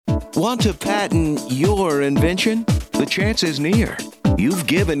Want to patent your invention? The chance is near. You've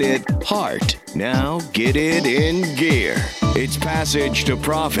given it heart. Now get it in gear. It's Passage to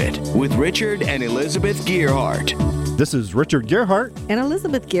Profit with Richard and Elizabeth Gearhart. This is Richard Gearhart and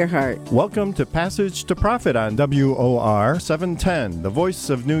Elizabeth Gearhart. Welcome to Passage to Profit on WOR 710, the voice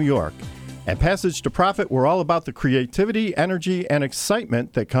of New York. At Passage to Profit, we're all about the creativity, energy, and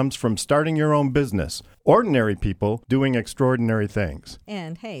excitement that comes from starting your own business. Ordinary people doing extraordinary things.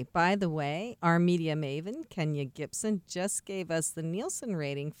 And hey, by the way, our media maven, Kenya Gibson, just gave us the Nielsen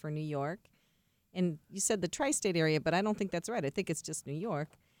rating for New York. And you said the tri-state area, but I don't think that's right. I think it's just New York.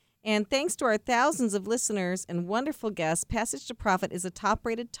 And thanks to our thousands of listeners and wonderful guests, Passage to Profit is a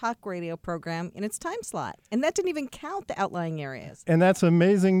top-rated talk radio program in its time slot. And that didn't even count the outlying areas. And that's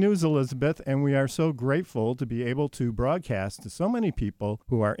amazing news, Elizabeth. And we are so grateful to be able to broadcast to so many people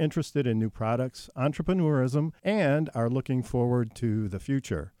who are interested in new products, entrepreneurism, and are looking forward to the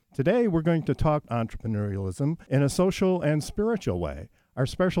future. Today, we're going to talk entrepreneurialism in a social and spiritual way. Our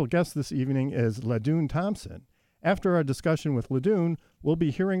special guest this evening is LaDune Thompson. After our discussion with LaDune, we'll be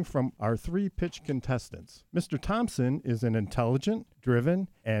hearing from our three pitch contestants. Mr. Thompson is an intelligent, driven,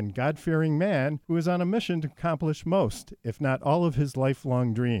 and God-fearing man who is on a mission to accomplish most, if not all, of his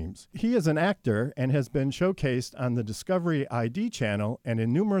lifelong dreams. He is an actor and has been showcased on the Discovery ID channel and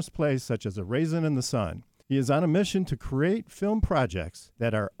in numerous plays such as A Raisin in the Sun. He is on a mission to create film projects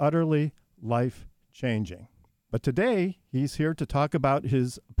that are utterly life-changing. But today, he's here to talk about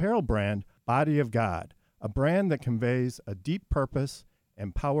his apparel brand, Body of God, a brand that conveys a deep purpose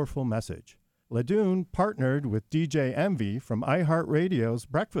and powerful message. LaDune partnered with DJ Envy from iHeartRadio's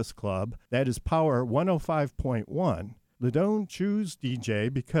Breakfast Club, that is Power 105.1. LaDune chose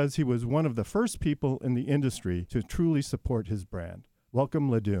DJ because he was one of the first people in the industry to truly support his brand. Welcome,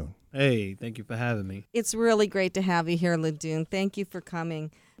 LaDune. Hey, thank you for having me. It's really great to have you here, LaDune. Thank you for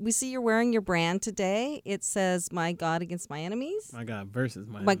coming. We see you're wearing your brand today. It says, My God Against My Enemies. My God versus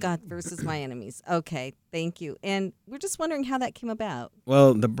my enemies. My God versus my enemies. Okay, thank you. And we're just wondering how that came about.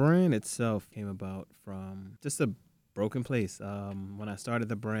 Well, the brand itself came about from just a broken place. When I started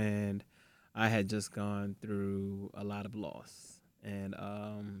the brand, I had just gone through a lot of loss. And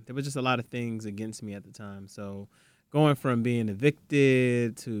there was just a lot of things against me at the time. So going from being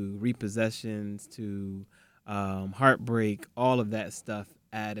evicted to repossessions to heartbreak, all of that stuff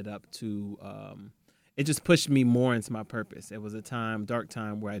added up to it just pushed me more into my purpose. It was a dark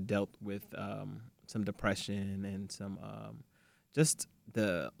time where I dealt with some depression and some just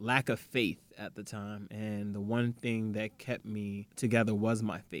the lack of faith at the time. And the one thing that kept me together was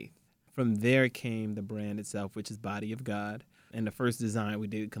my faith. From there came the brand itself, which is Body of God. And the first design we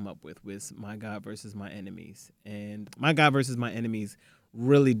did come up with was My God versus My enemies. And My God versus My enemies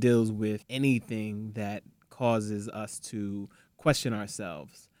really deals with anything that causes us to question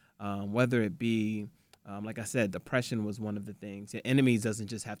ourselves, whether it be, like I said, depression was one of the things. Your enemies doesn't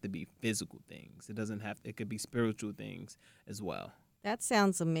just have to be physical things. It could be spiritual things as well. That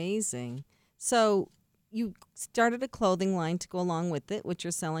sounds amazing. So you started a clothing line to go along with it, which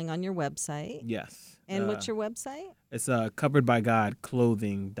you're selling on your website. Yes. And what's your website? It's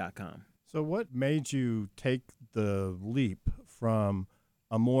coveredbygodclothing.com. So what made you take the leap from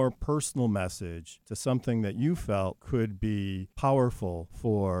a more personal message to something that you felt could be powerful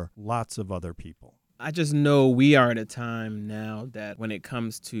for lots of other people? I just know we are at a time now that when it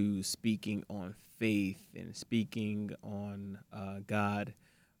comes to speaking on faith and speaking on God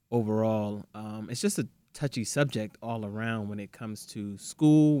overall, it's just a touchy subject all around when it comes to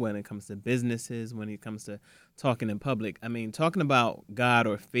school, when it comes to businesses, when it comes to talking in public. I mean, talking about God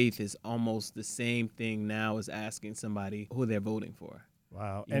or faith is almost the same thing now as asking somebody who they're voting for.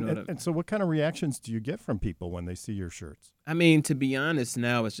 Wow. And so what kind of reactions do you get from people when they see your shirts? I mean, to be honest,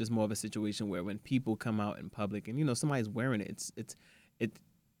 now it's just more of a situation where when people come out in public and, somebody's wearing it,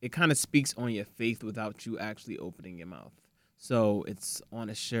 it kind of speaks on your faith without you actually opening your mouth. So it's on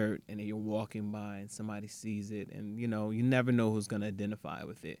a shirt and you're walking by and somebody sees it and, you never know who's going to identify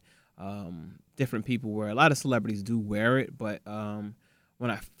with it. Different people wear it. A lot of celebrities do wear it, but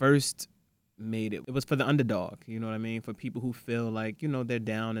when I first made it, it was for the underdog, you know what I mean? For people who feel like, they're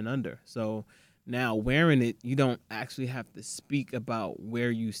down and under. So now wearing it, you don't actually have to speak about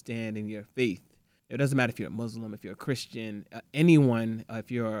where you stand in your faith. It doesn't matter if you're a Muslim, if you're a Christian, anyone, if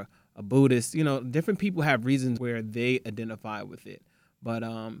you're a Buddhist, different people have reasons where they identify with it. But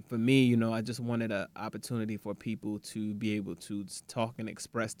for me, I just wanted an opportunity for people to be able to talk and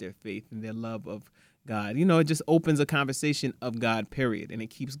express their faith and their love of God. It just opens a conversation of God, period, and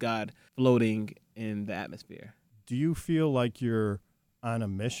it keeps God floating in the atmosphere. Do you feel like you're on a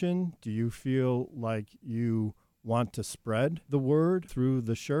mission? Do you feel like you want to spread the word through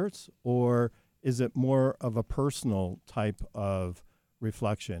the shirts, or is it more of a personal type of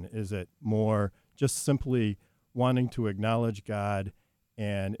reflection? Is it more just simply wanting to acknowledge God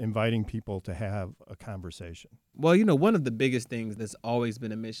and inviting people to have a conversation? Well, one of the biggest things that's always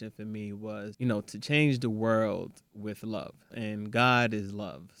been a mission for me was, to change the world with love. And God is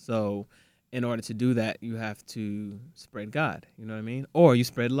love. So in order to do that, you have to spread God, you know what I mean? Or you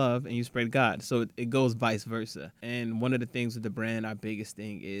spread love and you spread God. So it goes vice versa. And one of the things with the brand, our biggest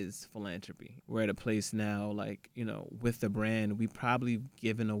thing is philanthropy. We're at a place now, with the brand, we probably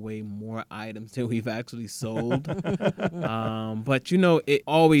given away more items than we've actually sold. But, it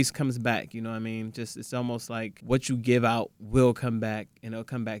always comes back, you know what I mean? Just, it's almost like what you give out will come back, and it'll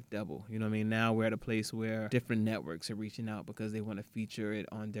come back double. You know what I mean? Now we're at a place where different networks are reaching out because they want to feature it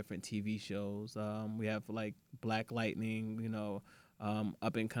on different TV shows. We have like Black Lightning,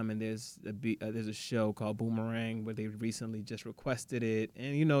 up and coming. There's a show called Boomerang where they recently just requested it,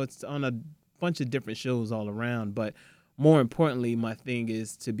 and it's on a bunch of different shows all around. But more importantly, my thing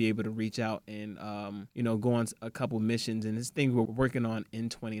is to be able to reach out and go on a couple missions, and this thing we're working on in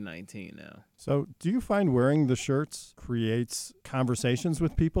 2019 now. So do you find wearing the shirts creates conversations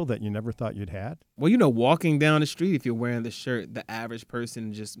with people that you never thought you'd had? Well, walking down the street, if you're wearing the shirt, the average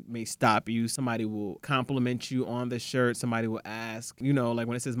person just may stop you. Somebody will compliment you on the shirt. Somebody will ask, like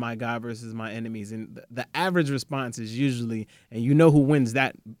when it says my God versus my enemies. And the average response is usually, and who wins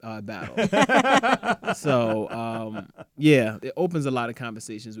that battle. So, it opens a lot of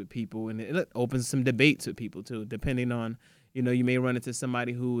conversations with people, and it opens some debates with people too, depending on, you may run into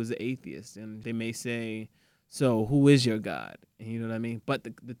somebody who is an atheist, and they may say, so who is your God? And you know what I mean? But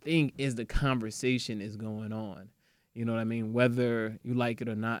the thing is, the conversation is going on. You know what I mean? Whether you like it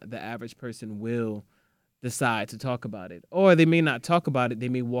or not, the average person will decide to talk about it. Or they may not talk about it. They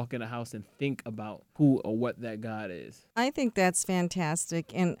may walk in a house and think about who or what that God is. I think that's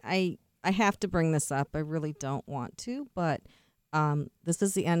fantastic. And I have to bring this up. I really don't want to, but this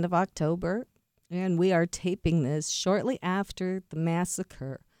is the end of October, and we are taping this shortly after the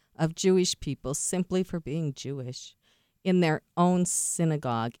massacre of Jewish people simply for being Jewish in their own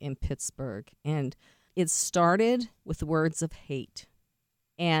synagogue in Pittsburgh. And it started with words of hate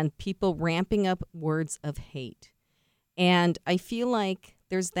and people ramping up words of hate. And I feel like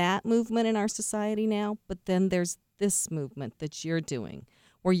there's that movement in our society now, but then there's this movement that you're doing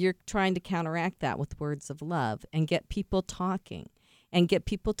where you're trying to counteract that with words of love and get people talking and get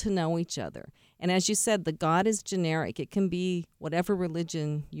people to know each other. And as you said, the God is generic. It can be whatever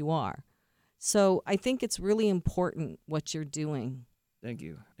religion you are. So I think it's really important what you're doing. Thank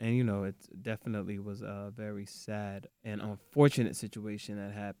you. And, it definitely was a very sad and unfortunate situation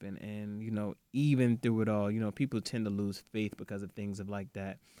that happened. And, even through it all, people tend to lose faith because of things like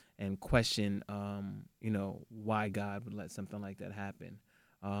that and question, why God would let something like that happen.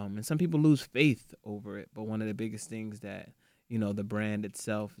 And some people lose faith over it. But one of the biggest things that, the brand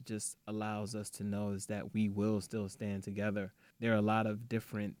itself just allows us to know is that we will still stand together. There are a lot of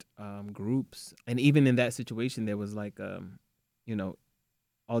different groups. And even in that situation, there was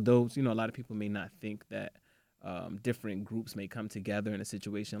although, a lot of people may not think that different groups may come together in a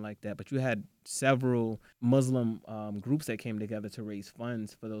situation like that, but you had several Muslim groups that came together to raise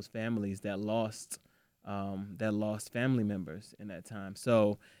funds for those families that lost family members in that time.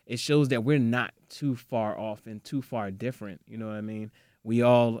 So it shows that we're not too far off and too far different. You know what I mean?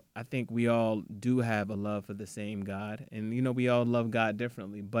 I think we all do have a love for the same God, and, we all love God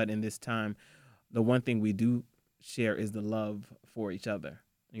differently. But in this time, the one thing we do share is the love for each other.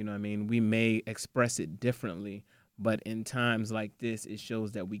 You know what I mean? We may express it differently, but in times like this, it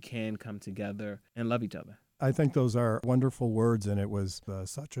shows that we can come together and love each other. I think those are wonderful words, and it was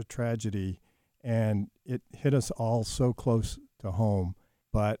such a tragedy, and it hit us all so close to home.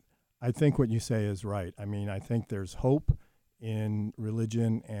 But I think what you say is right. I mean, I think there's hope in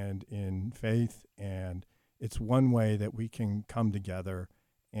religion and in faith, and it's one way that we can come together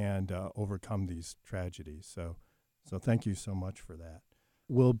and overcome these tragedies. So thank you so much for that.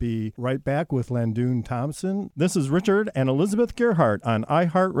 We'll be right back with Landune Thompson. This is Richard and Elizabeth Gearhart on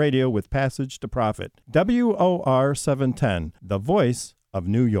iHeartRadio with Passage to Profit. WOR 710, the voice of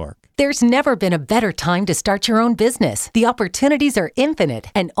New York. There's never been a better time to start your own business. The opportunities are infinite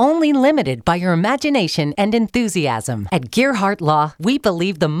and only limited by your imagination and enthusiasm. At Gearhart Law, we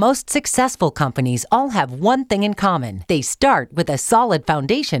believe the most successful companies all have one thing in common. They start with a solid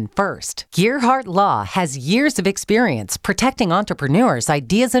foundation first. Gearhart Law has years of experience protecting entrepreneurs'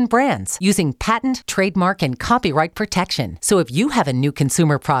 ideas and brands using patent, trademark, and copyright protection. So if you have a new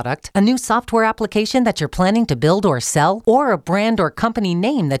consumer product, a new software application that you're planning to build or sell, or a brand or company company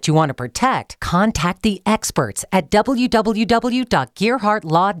name that you want to protect, contact the experts at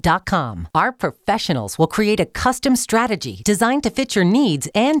www.gearhartlaw.com. Our professionals will create a custom strategy designed to fit your needs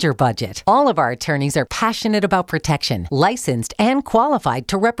and your budget. All of our attorneys are passionate about protection, licensed and qualified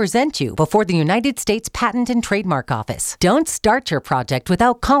to represent you before the United States Patent and Trademark Office. Don't start your project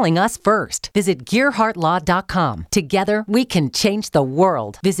without calling us first. Visit GearhartLaw.com. Together, we can change the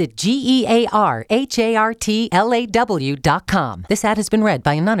world. Visit GearhartLaw.com. This ad has been read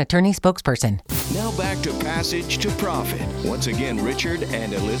by a non-attorney spokesperson. Now back to Passage to Profit. Once again, Richard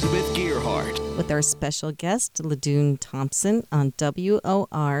and Elizabeth Gearhart. With our special guest, LaDune Thompson on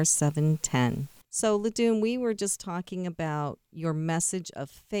WOR 710. So, LaDune, we were just talking about your message of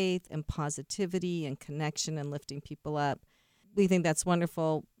faith and positivity and connection and lifting people up. We think that's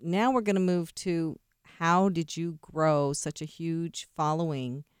wonderful. Now we're going to move to how did you grow such a huge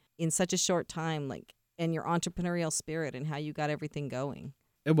following in such a short time, and your entrepreneurial spirit and how you got everything going?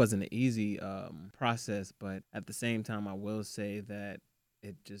 It wasn't an easy process, but at the same time, I will say that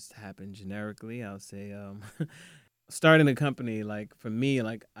it just happened generically. I'll say starting a company, for me,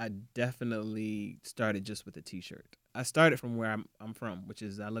 I definitely started just with a T-shirt. I started from where I'm from, which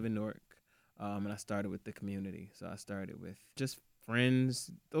is I live in Newark, and I started with the community. So I started with just friends,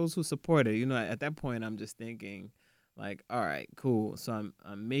 those who supported. At that point, I'm just thinking, all right, cool. So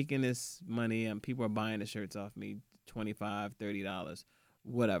I'm making this money, and people are buying the shirts off me, $25, $30,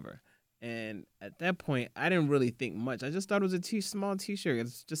 whatever. And at that point, I didn't really think much. I just thought it was a small T-shirt.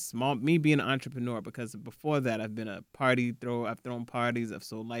 It's just small. Me being an entrepreneur, because before that, I've been a party thrower. I've thrown parties. I've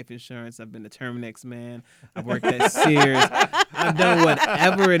sold life insurance. I've been a Terminex man. I've worked at Sears. I've done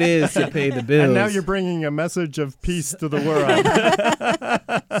whatever it is to pay the bills. And now you're bringing a message of peace to the world.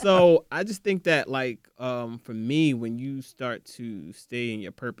 So I just think that, for me, when you start to stay in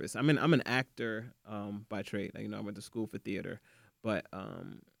your purpose, I'm an actor by trade. I went to school for theater, but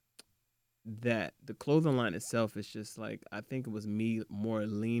that the clothing line itself is just I think it was me more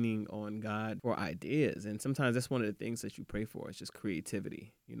leaning on God for ideas. And sometimes that's one of the things that you pray for. It's just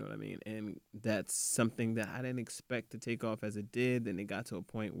creativity. You know what I mean? And that's something that I didn't expect to take off as it did. And it got to a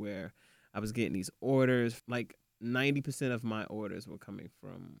point where I was getting these orders. 90% of my orders were coming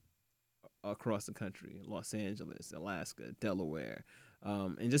from across the country, Los Angeles, Alaska, Delaware,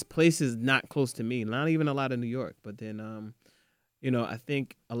 and just places not close to me, not even a lot of New York. But then, I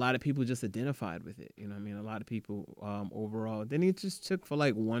think a lot of people just identified with it. A lot of people overall. Then it just took for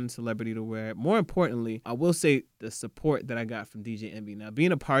one celebrity to wear it. More importantly, I will say the support that I got from DJ Envy. Now,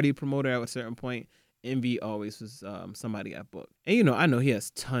 being a party promoter at a certain point, Envy always was somebody I booked. And, I know he has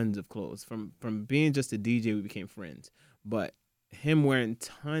tons of clothes. From being just a DJ, we became friends. But him wearing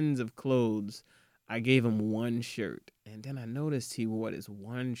tons of clothes, I gave him one shirt. And then I noticed he wore this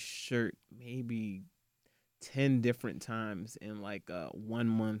one shirt maybe 10 different times in a 1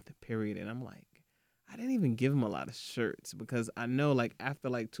 month period. And I'm like, I didn't even give him a lot of shirts, because I know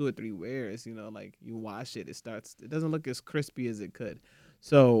after 2 or 3 wears, you wash it, it doesn't look as crispy as it could.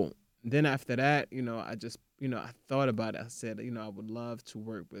 So then after that, I just, I thought about it. I said, I would love to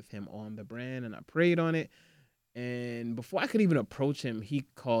work with him on the brand, and I prayed on it. And before I could even approach him, he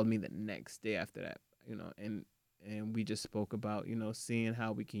called me the next day after that, and we just spoke about, seeing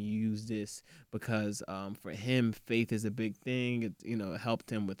how we can use this, because for him, faith is a big thing. It, helped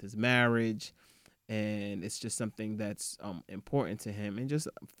him with his marriage, and it's just something that's important to him, and just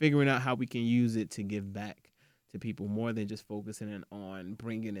figuring out how we can use it to give back to people more than just focusing in on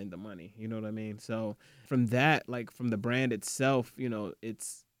bringing in the money. You know what I mean? So from that, from the brand itself,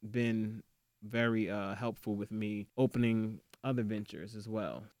 it's been very helpful with me opening other ventures as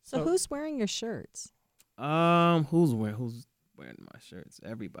well. So who's wearing your shirts? Who's wearing my shirts?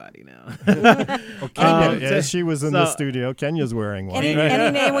 Everybody now. Kenya, she was in the studio. Kenya's wearing one.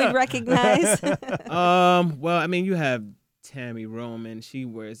 Any name we'd recognize? Well, you have Tammy Roman. She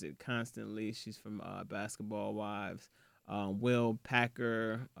wears it constantly. She's from Basketball Wives. Will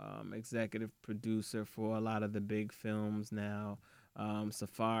Packer, executive producer for a lot of the big films now.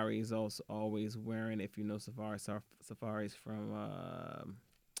 Safari's also always wearing it. If you know Safari's from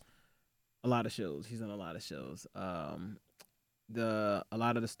a lot of shows. He's on a lot of shows. A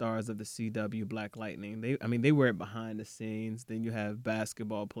lot of the stars of the CW, Black Lightning, they wear it behind the scenes. Then you have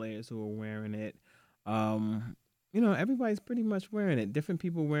basketball players who are wearing it. Everybody's pretty much wearing it. Different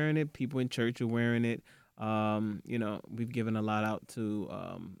people wearing it. People in church are wearing it. We've given a lot out to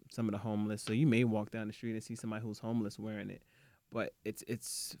some of the homeless. So you may walk down the street and see somebody who's homeless wearing it. But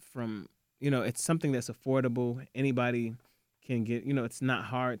it's from, it's something that's affordable. Anybody can get, it's not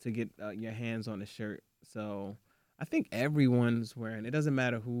hard to get your hands on a shirt. So I think everyone's wearing it. It doesn't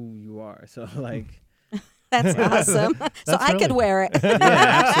matter who you are. So That's awesome. So I could wear it. Yeah,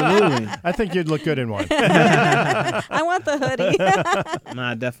 absolutely. I think you'd look good in one. I want the hoodie.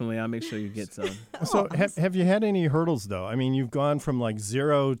 Nah, definitely. I'll make sure you get some. So have you had any hurdles, though? I mean, you've gone from like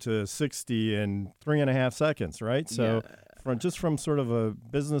 0 to 60 in 3.5 seconds, right? So from sort of a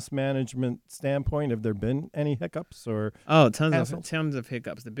business management standpoint, have there been any hiccups or tons of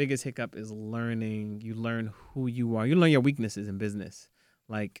hiccups. The biggest hiccup is learning. You learn who you are. You learn your weaknesses in business.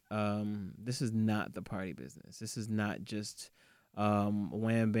 Like, this is not the party business. This is not just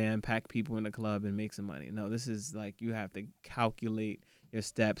wham bam, pack people in the club and make some money. No, this is like you have to calculate your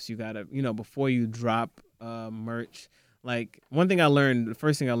steps. You gotta, before you drop merch. Like the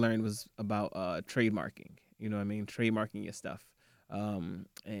first thing I learned was about trademarking. You know what I mean? Trademarking your stuff.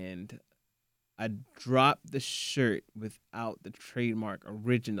 And I dropped the shirt without the trademark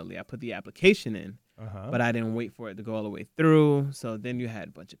originally. I put the application in, but I didn't wait for it to go all the way through. So then you had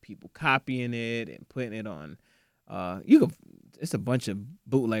a bunch of people copying it and putting it on. It's a bunch of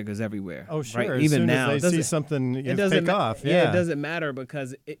bootleggers everywhere. Oh, sure. Right? Even soon now, as they see something take off. Yeah, it doesn't matter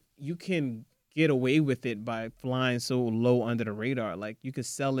because you can get away with it by flying so low under the radar. Like you could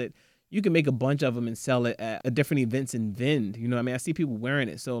sell it. You can make a bunch of them and sell it at different events and vend. You know what I mean? I see people wearing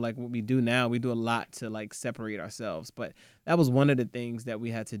it. So like what we do now, we do a lot to like separate ourselves. But that was one of the things that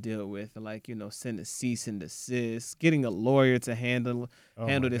we had to deal with. Like, send a cease and desist, getting a lawyer to handle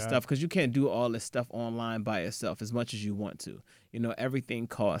this stuff. Because you can't do all this stuff online by yourself as much as you want to. Everything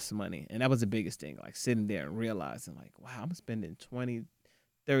costs money. And that was the biggest thing. Like sitting there and realizing like, wow, I'm spending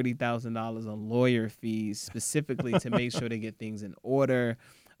 $20,000-$30,000 on lawyer fees specifically to make sure they get things in order.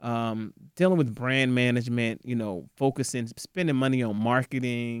 Dealing with brand management, focusing, spending money on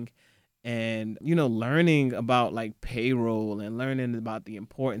marketing and, learning about like payroll and learning about the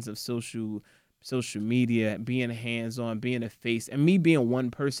importance of social media, being hands-on, being a face. And me being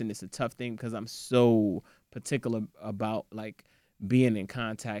one person is a tough thing because I'm so particular about like being in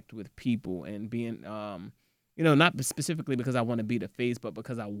contact with people and being, not specifically because I want to be the face, but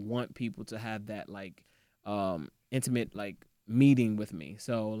because I want people to have that like intimate like meeting with me.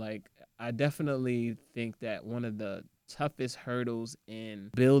 So like I definitely think that one of the toughest hurdles in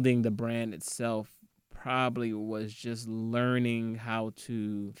building the brand itself probably was just learning how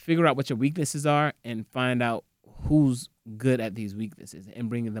to figure out what your weaknesses are and find out who's good at these weaknesses and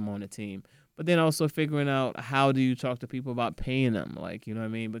bringing them on the team. But then also figuring out how do you talk to people about paying them, like, you know what I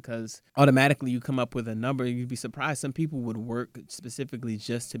mean? Because automatically you come up with a number. You'd be surprised. Some people would work specifically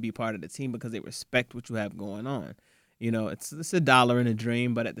just to be part of the team because they respect what you have going on. It's a dollar and a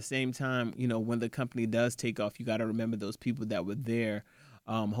dream, but at the same time, when the company does take off, you got to remember those people that were there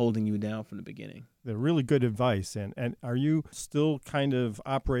holding you down from the beginning. They're really good advice. And are you still kind of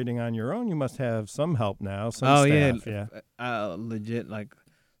operating on your own? You must have some help now, some staff. Yeah. Legit, like,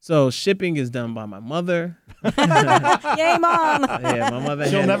 so shipping is done by my mother. Yay, Mom! Yeah, my mother.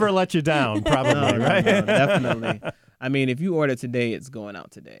 She'll never let you down, probably, right? No, definitely. I mean, if you order today, it's going out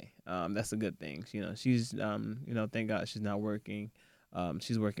today. That's a good thing. She's, thank God she's not working.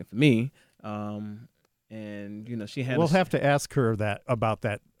 She's working for me. And she had. We'll have to ask her about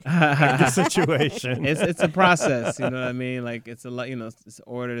that kind of situation. It's a process, you know what I mean? Like it's a lot, it's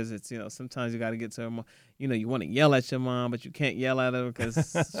orders. It's sometimes you got to get to her mom. You want to yell at your mom, but you can't yell at her because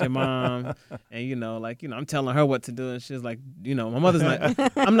it's your mom. And I'm telling her what to do, and she's like, my mother's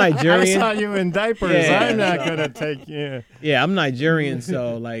not. I'm Nigerian. I saw you in diapers. Yeah. I'm not gonna take you. Yeah, I'm Nigerian,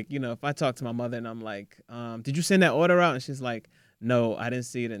 so like if I talk to my mother and I'm like, did you send that order out? And she's like, no, I didn't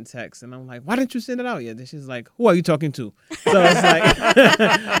see it in text. And I'm like, why didn't you send it out yet? And she's like, who are you talking to? So it's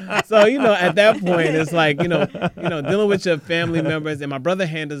like, so, at that point, it's like, dealing with your family members. And my brother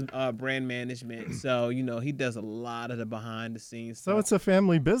handles brand management. So, he does a lot of the behind the scenes stuff. So it's a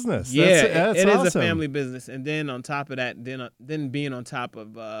family business. Yeah, that's it awesome. is a family business. And then on top of that, then being on top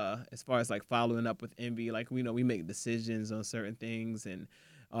of, as far as like following up with Envy, like, we make decisions on certain things and,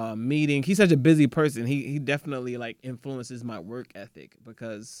 meeting. He's such a busy person. He definitely like influences my work ethic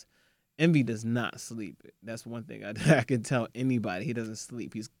because Envy does not sleep. That's one thing I can tell anybody. He doesn't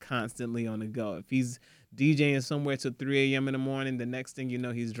sleep. He's constantly on the go. If he's DJing somewhere till 3 a.m. in the morning, the next thing you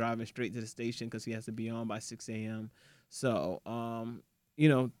know, he's driving straight to the station because he has to be on by 6 a.m. So,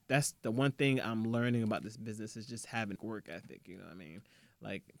 that's the one thing I'm learning about this business is just having work ethic. You know what I mean?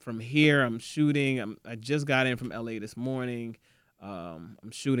 Like from here, I'm shooting. I just got in from LA this morning.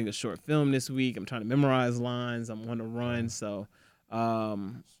 I'm shooting a short film this week. I'm trying to memorize lines. I'm on the run. So,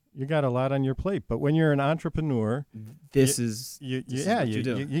 You got a lot on your plate. But when you're an entrepreneur, This is you what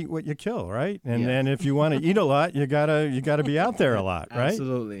do. you eat what you kill, right? And Yes. then if you want to eat a lot, you gotta be out there a lot, right?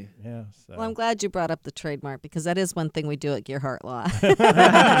 Absolutely. Yeah. So. Well, I'm glad you brought up the trademark because that is one thing we do at Gearhart Law.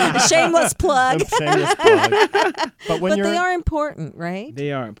 Shameless plug. Shameless plug. But when But you're they are important, right?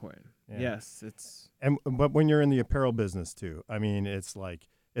 They are important. Yeah. Yes, it's but when you're in the apparel business too, I mean, it's like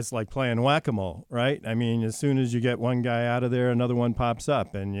playing whack-a-mole, right? I mean, as soon as you get one guy out of there, another one pops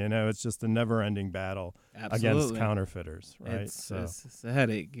up, and it's just a never-ending battle against Absolutely. counterfeiters, right? It's a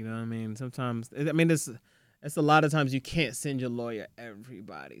headache. You know what I mean? Sometimes it's a lot of times you can't send your lawyer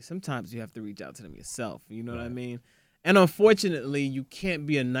everybody. Sometimes you have to reach out to them yourself. You know what I mean? And unfortunately, you can't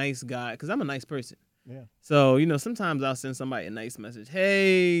be a nice guy because I'm a nice person. Yeah. So, sometimes I'll send somebody a nice message.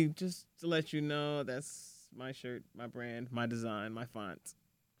 Hey, just to let you know, that's my shirt, my brand, my design, my font.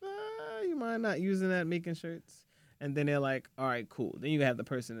 You mind not using that making shirts? And then they're like, all right, cool. Then you have the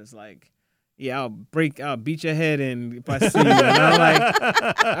person that's like, yeah, I'll beat your head in if I see you. And I'm like,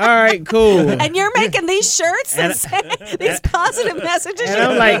 all right, cool. And you're making these shirts and saying these positive messages. And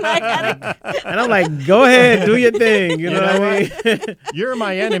I'm like, go ahead, do your thing. You know what I mean? You're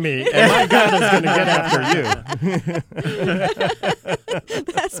my enemy, and my God is going to get after you.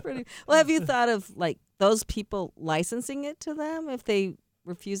 That's pretty. Well, have you thought of like those people licensing it to them if they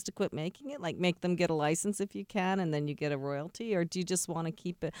refuse to quit making it? Like make them get a license if you can, and then you get a royalty, or do you just want to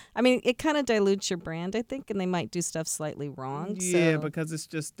keep it? I mean, it kind of dilutes your brand, I think, and they might do stuff slightly wrong. Yeah, so. because it's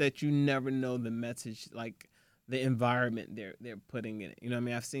just that you never know the message, like the environment they're putting in it. You know what I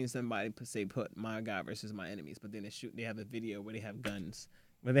mean? I've seen somebody put my God versus my enemies, but then they have a video where they have guns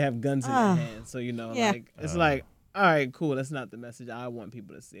in their hands. So Yeah. it's like, all right, cool. That's not the message I want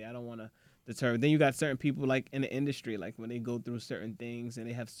people to see. I don't want to deter. Then you got certain people like in the industry, like when they go through certain things and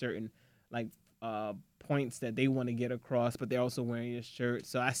they have certain like points that they want to get across, but they're also wearing your shirt.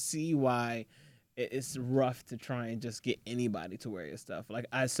 So I see why it's rough to try and just get anybody to wear your stuff. Like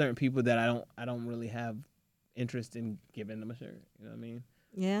I have certain people that I don't really have interest in giving them a shirt. You know what I mean?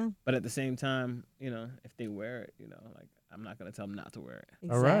 Yeah. But at the same time, if they wear it, like I'm not going to tell them not to wear it.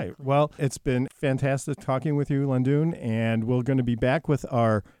 Exactly. All right. Well, it's been fantastic talking with you, Landoon, and we're going to be back with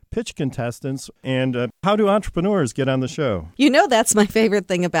our pitch contestants. And how do entrepreneurs get on the show? That's my favorite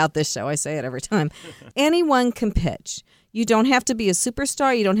thing about this show. I say it every time. Anyone can pitch. You don't have to be a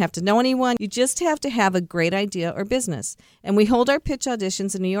superstar. You don't have to know anyone. You just have to have a great idea or business. And we hold our pitch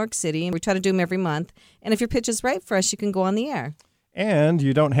auditions in New York City, and we try to do them every month. And if your pitch is right for us, you can go on the air. And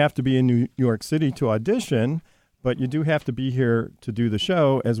you don't have to be in New York City to audition, but you do have to be here to do the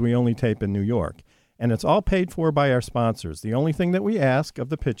show, as we only tape in New York. And it's all paid for by our sponsors. The only thing that we ask of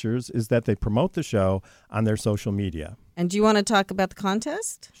the pitchers is that they promote the show on their social media. And do you want to talk about the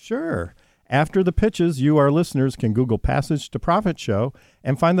contest? Sure. After the pitches, you, our listeners, can Google Passage to Profit Show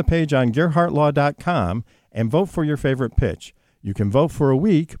and find the page on GearhartLaw.com and vote for your favorite pitch. You can vote for a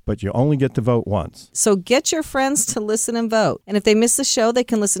week, but you only get to vote once. So get your friends to listen and vote. And if they miss the show, they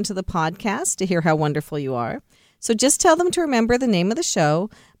can listen to the podcast to hear how wonderful you are. So just tell them to remember the name of the show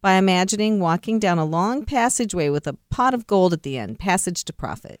by imagining walking down a long passageway with a pot of gold at the end, Passage to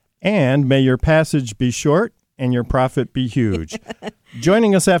Profit. And may your passage be short and your profit be huge.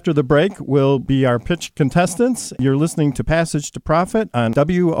 Joining us after the break will be our pitch contestants. You're listening to Passage to Profit on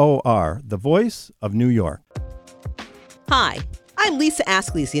WOR, the voice of New York. Hi, I'm Lisa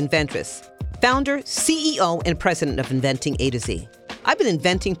Askley, the inventress, founder, CEO, and president of Inventing A to Z. I've been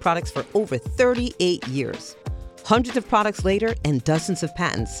inventing products for over 38 years. Hundreds of products later and dozens of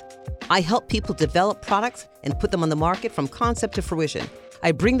patents. I help people develop products and put them on the market from concept to fruition.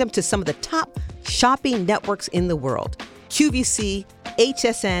 I bring them to some of the top shopping networks in the world: QVC,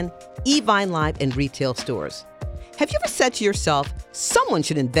 HSN, eVine Live, and retail stores. Have you ever said to yourself, someone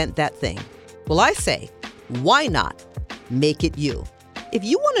should invent that thing? Well, I say, why not? Make it you. If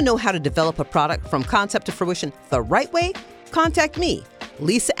you want to know how to develop a product from concept to fruition the right way, contact me,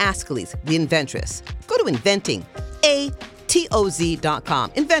 Lisa Askley, the inventress. Go to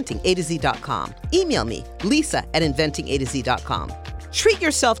inventingatoz.com, inventingatoz.com. Email me, lisa@inventingatoz.com. Treat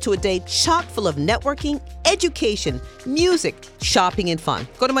yourself to a day chock full of networking, education, music, shopping, and fun.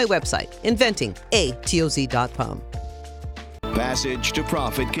 Go to my website, inventingatoz.com. Passage to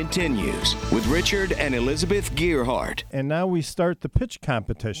Profit continues with Richard and Elizabeth Gearhart. And now we start the pitch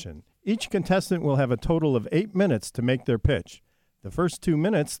competition. Each contestant will have a total of 8 minutes to make their pitch. The first 2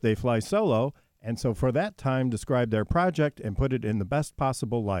 minutes, they fly solo, and so for that time, describe their project and put it in the best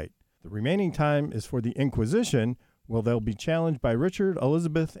possible light. The remaining time is for the Inquisition, where they'll be challenged by Richard,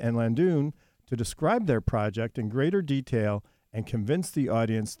 Elizabeth, and Landoon to describe their project in greater detail and convince the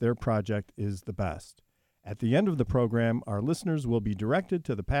audience their project is the best. At the end of the program, our listeners will be directed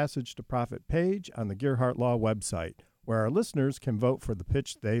to the Passage to Profit page on the Gearhart Law website, where our listeners can vote for the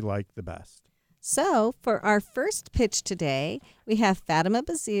pitch they like the best. So for our first pitch today, we have Fatima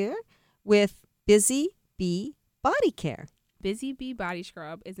Bazir with Busy Bee Body Care. Busy Bee Body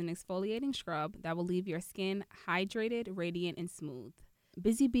Scrub is an exfoliating scrub that will leave your skin hydrated, radiant, and smooth.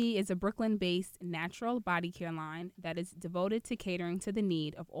 Busy Bee is a Brooklyn-based natural body care line that is devoted to catering to the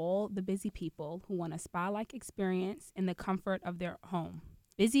need of all the busy people who want a spa-like experience in the comfort of their home.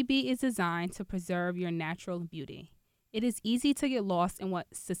 Busy Bee is designed to preserve your natural beauty. It is easy to get lost in what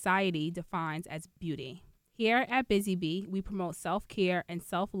society defines as beauty. Here at Busy Bee, we promote self-care and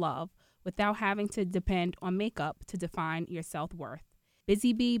self-love without having to depend on makeup to define your self-worth.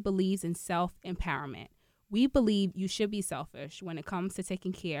 Busy Bee believes in self-empowerment. We believe you should be selfish when it comes to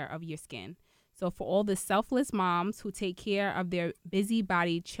taking care of your skin. So for all the selfless moms who take care of their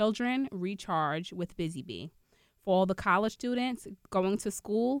busy-bodied children, recharge with Busy Bee. For all the college students going to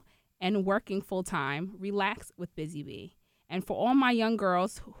school and working full-time, relax with Busy Bee. And for all my young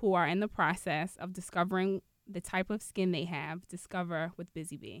girls who are in the process of discovering the type of skin they have, discover with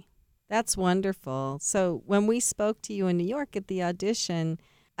Busy Bee. That's wonderful. So when we spoke to you in New York at the audition,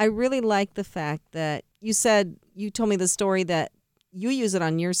 I really like the fact that you told me the story that you use it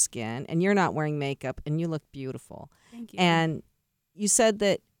on your skin and you're not wearing makeup and you look beautiful. Thank you. And you said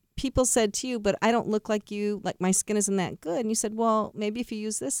that people said to you, but I don't look like you, like my skin isn't that good. And you said, well, maybe if you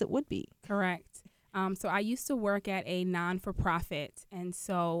use this, it would be. Correct. So I used to work at a non-for-profit, and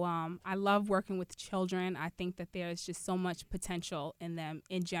so I love working with children. I think that there's just so much potential in them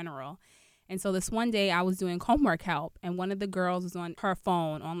in general. And so this one day I was doing homework help, and one of the girls was on her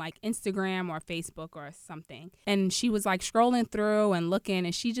phone on like Instagram or Facebook or something. And she was like scrolling through and looking,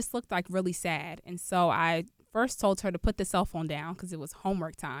 and she just looked like really sad. And so I first told her to put the cell phone down because it was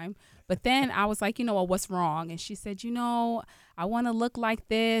homework time. But then I was like, well, what's wrong? And she said, I want to look like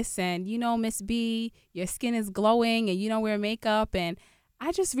this. And, Miss B, your skin is glowing and you don't wear makeup. And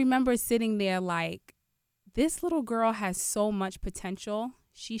I just remember sitting there like, this little girl has so much potential.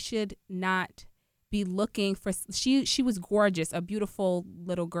 She should not be looking for, she was gorgeous, a beautiful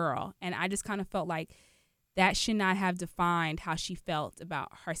little girl. And I just kind of felt like that should not have defined how she felt about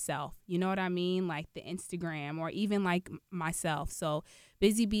herself. You know what I mean? Like the Instagram or even like myself. So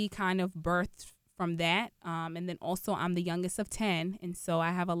Busy Bee kind of birthed from that. And then also I'm the youngest of 10. And so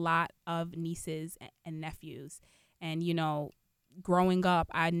I have a lot of nieces and nephews. And, growing up,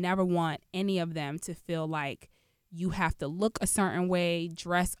 I never want any of them to feel like you have to look a certain way,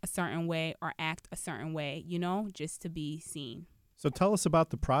 dress a certain way, or act a certain way, just to be seen. So tell us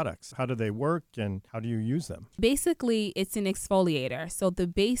about the products. How do they work and how do you use them? Basically, it's an exfoliator. So the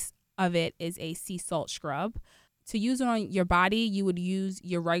base of it is a sea salt scrub. To use it on your body, you would use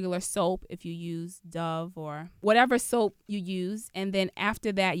your regular soap if you use Dove or whatever soap you use. And then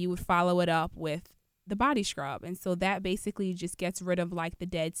after that, you would follow it up with the body scrub. And so that basically just gets rid of like the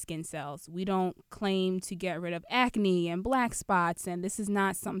dead skin cells. We don't claim to get rid of acne and black spots. And this is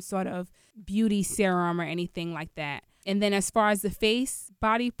not some sort of beauty serum or anything like that. And then as far as the face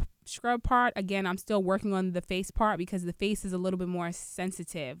body scrub part, again, I'm still working on the face part because the face is a little bit more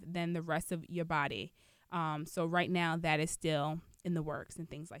sensitive than the rest of your body. So right now that is still in the works and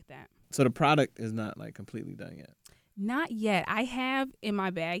things like that. So the product is not like completely done yet? Not yet. I have in my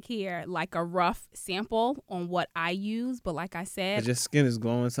bag here like a rough sample on what I use, but like I said, your skin is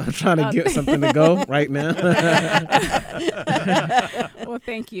glowing, so I'm trying to get something to go right now. Well,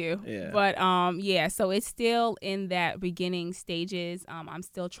 thank you. Yeah. But so it's still in that beginning stages. I'm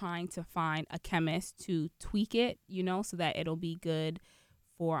still trying to find a chemist to tweak it, so that it'll be good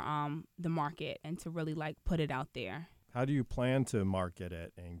for the market and to really like put it out there. How do you plan to market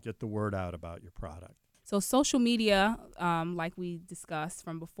it and get the word out about your product? So social media, like we discussed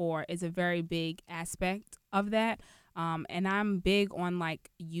from before, is a very big aspect of that. And I'm big on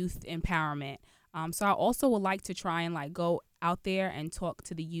like youth empowerment. So I also would like to try and like go out there and talk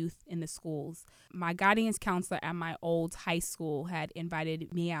to the youth in the schools. My guidance counselor at my old high school had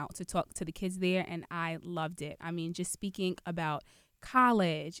invited me out to talk to the kids there, and I loved it. I mean, just speaking about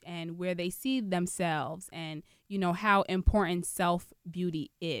college and where they see themselves and, how important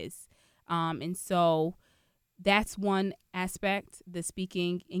self-beauty is. And so that's one aspect, the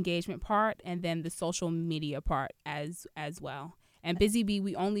speaking engagement part, and then the social media part as well. And Busy Bee,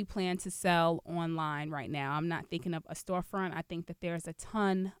 we only plan to sell online right now. I'm not thinking of a storefront. I think that there's a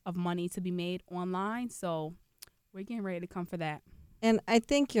ton of money to be made online. So we're getting ready to come for that. And I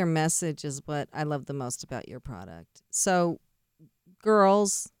think your message is what I love the most about your product. So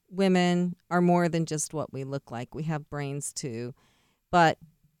girls, women are more than just what we look like. We have brains too. But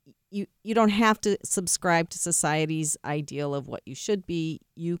you don't have to subscribe to society's ideal of what you should be.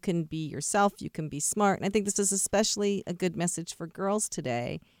 You can be yourself. You can be smart. And I think this is especially a good message for girls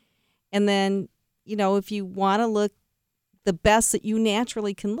today. And then, if you want to look the best that you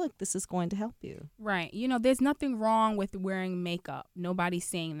naturally can look, this is going to help you. Right. There's nothing wrong with wearing makeup. Nobody's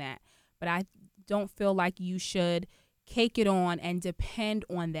saying that. But I don't feel like you should cake it on and depend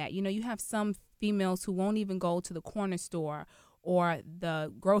on that. You have some females who won't even go to the corner store or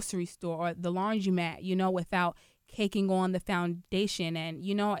the grocery store or the laundromat, without caking on the foundation. And,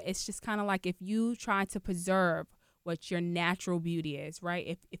 it's just kind of like if you try to preserve what your natural beauty is,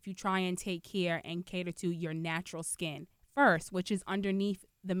 right? If you try and take care and cater to your natural skin first, which is underneath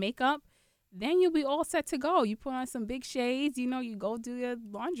the makeup, then you'll be all set to go. You put on some big shades, you go do your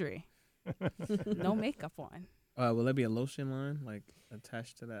laundry. No makeup on. Will there be a lotion line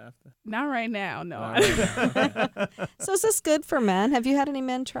attached to that after? Not right now, no. So is this good for men? Have you had any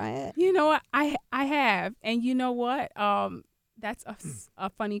men try it? You know what? I have. And you know what? That's a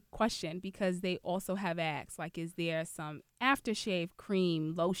funny question because they also have asked, is there some aftershave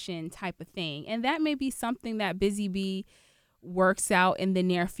cream, lotion type of thing? And that may be something that Busy Bee works out in the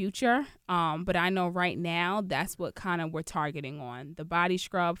near future. But I know right now that's what kind of we're targeting on. The body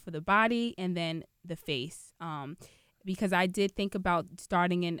scrub for the body and then the face. Because I did think about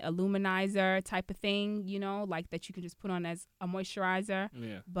starting an illuminizer type of thing, that you can just put on as a moisturizer.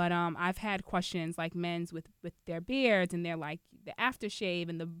 Yeah. But I've had questions like men's with their beards and they're like the aftershave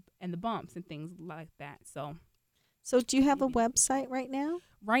and the bumps and things like that. So do you have a website right now?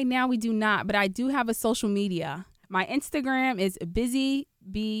 Right now we do not, but I do have a social media. My Instagram is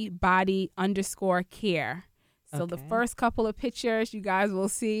busybeebody_care. So the first couple of pictures you guys will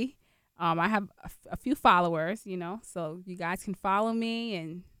see. I have a few followers, so you guys can follow me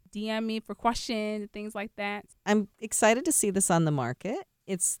and DM me for questions and things like that. I'm excited to see this on the market.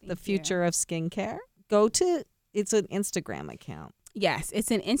 It's the future of skincare. It's an Instagram account. Yes, it's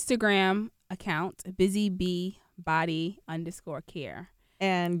an Instagram account, busybeebody_care.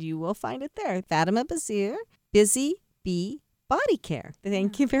 And you will find it there. Fatima Bazir, Busy Bee Body Care.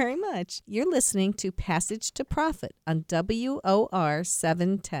 Thank you very much. You're listening to Passage to Profit on WOR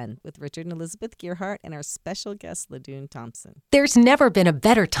 710 with Richard and Elizabeth Gearhart and our special guest, LaDune Thompson. There's never been a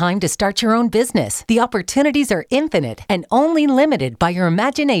better time to start your own business. The opportunities are infinite and only limited by your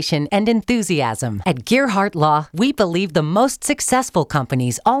imagination and enthusiasm. At Gearhart Law, we believe the most successful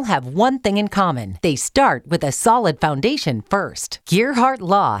companies all have one thing in common. They start with a solid foundation first. Gearhart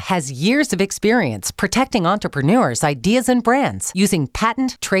Law has years of experience protecting entrepreneurs' ideas and brands using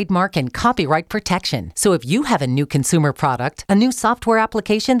patent, trademark, and copyright protection. So if you have a new consumer product, a new software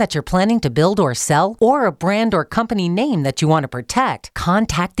application that you're planning to build or sell, or a brand or company name that you want to protect,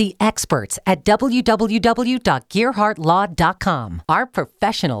 contact the experts at www.gearhartlaw.com. Our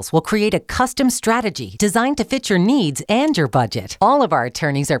professionals will create a custom strategy designed to fit your needs and your budget. All of our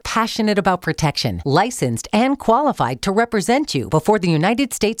attorneys are passionate about protection, licensed and qualified to represent you before the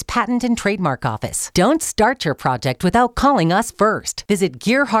United States Patent and Trademark Office. Don't start your project without calling us first. Visit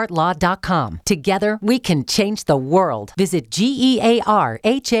GearhartLaw.com. Together, we can change the world. Visit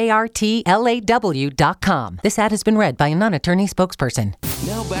GearhartLaw.com. This ad has been read by a non-attorney spokesperson.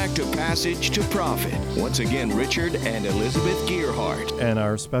 Now back to Passage to Profit. Once again, Richard and Elizabeth Gearhart. And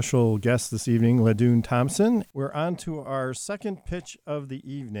our special guest this evening, LaDune Thompson. We're on to our second pitch of the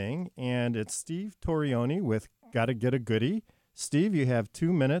evening, and it's Steve Torioni with Gotta Get a Goodie. Steve, you have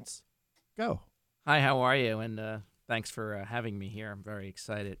 2 minutes. Go. Hi, how are you? And thanks for having me here. I'm very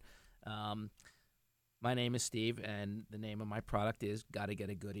excited. My name is Steve, and the name of my product is Gotta Get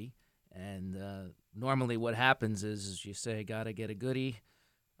a Goodie. And normally what happens is you say gotta get a goodie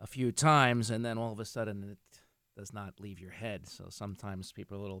a few times, and then all of a sudden it does not leave your head. So sometimes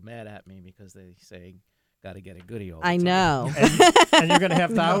people are a little mad at me because they say gotta get a goodie all the time. I know. And you're going to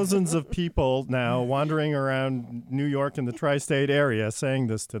have thousands of people now wandering around New York and the tri-state area saying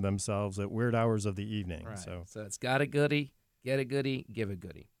this to themselves at weird hours of the evening. Right. So it's got a goodie, get a goodie, give a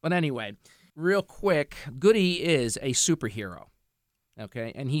goodie. But anyway, real quick, Goody is a superhero,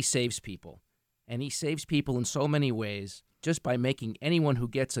 okay? And he saves people. And he saves people in so many ways just by making anyone who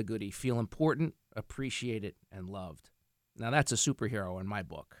gets a goodie feel important, appreciated, and loved. Now that's a superhero in my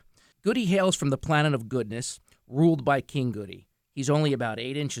book. Goody hails from the planet of goodness, ruled by King Goody. He's only about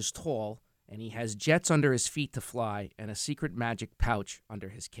 8 inches tall, and he has jets under his feet to fly and a secret magic pouch under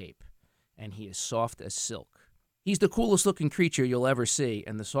his cape. And he is soft as silk. He's the coolest looking creature you'll ever see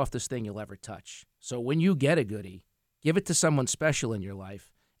and the softest thing you'll ever touch. So when you get a goodie, give it to someone special in your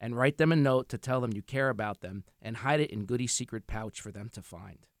life and write them a note to tell them you care about them and hide it in Goody's secret pouch for them to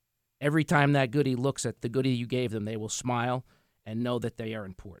find. Every time that goodie looks at the goodie you gave them, they will smile and know that they are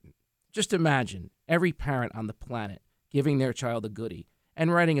important. Just imagine every parent on the planet giving their child a goodie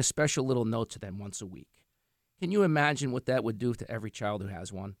and writing a special little note to them once a week. Can you imagine what that would do to every child who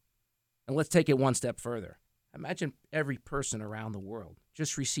has one? And let's take it one step further. Imagine every person around the world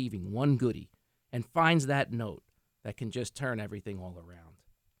just receiving one goodie and finds that note that can just turn everything all around.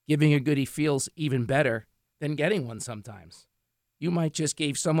 Giving a goodie feels even better than getting one sometimes. You might just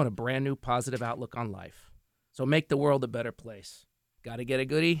give someone a brand new positive outlook on life. So make the world a better place. Got to get a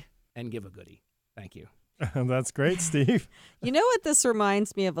goodie and give a goodie. Thank you. That's great, Steve. You know what this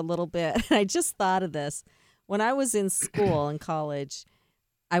reminds me of a little bit? I just thought of this. When I was in school in college,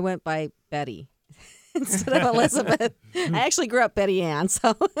 I went by Betty instead of Elizabeth. I actually grew up Betty Ann,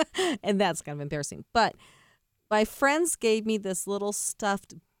 so and that's kind of embarrassing. But my friends gave me this little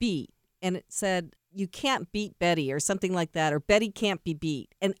stuffed beet, and it said, "You can't beat Betty," or something like that, or "Betty can't be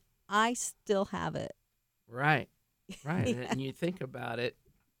beat." And I still have it. Right. Yeah. And you think about it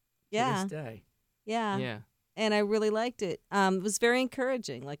Yeah. to this day. Yeah. Yeah. And I really liked it. It was very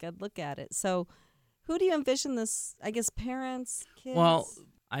encouraging. Like, I'd look at it. So who do you envision this? I guess parents, kids? Well,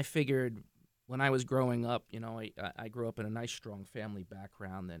 I figured when I was growing up, I grew up in a nice, strong family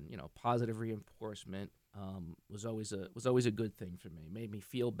background, and positive reinforcement was always a good thing for me. Made me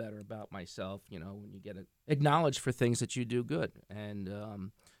feel better about myself. When you get acknowledged for things that you do good,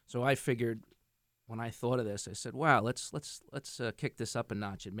 and so I figured when I thought of this, I said, "Wow, let's kick this up a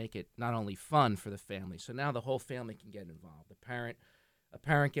notch and make it not only fun for the family. So now the whole family can get involved. A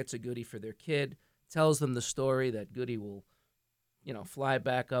parent gets a goodie for their kid, tells them the story that goodie will." Fly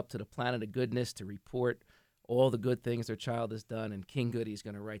back up to the planet of goodness to report all the good things their child has done, and King Goodie's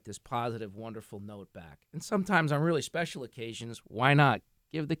going to write this positive, wonderful note back. And sometimes on really special occasions, why not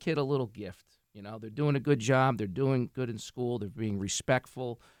give the kid a little gift? They're doing a good job, they're doing good in school, they're being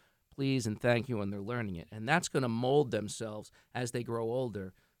respectful, please and thank you, and they're learning it. And that's going to mold themselves as they grow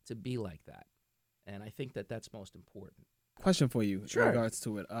older to be like that. And I think that that's most important. Question for you Sure. in regards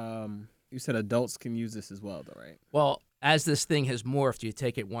to it. You said adults can use this as well, though, right? Well, as this thing has morphed, you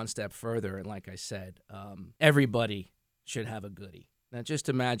take it one step further, and like I said, everybody should have a goodie. Now, just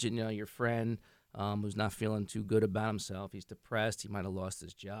imagine, your friend who's not feeling too good about himself. He's depressed. He might have lost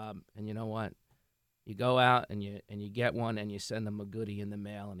his job, and you know what? You go out and you get one, and you send him a goodie in the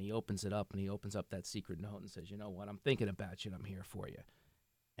mail, and he opens it up, and he opens up that secret note and says, "You know what? I'm thinking about you, and I'm here for you."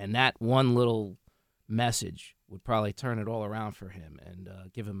 And that one little message would probably turn it all around for him and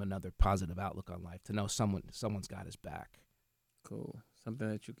give him another positive outlook on life, to know someone's got his back. Cool. Something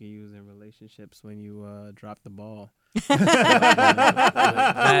that you can use in relationships when you drop the ball. I'm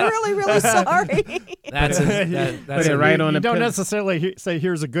really, really sorry. That's Put it right on You the don't pillow. necessarily say,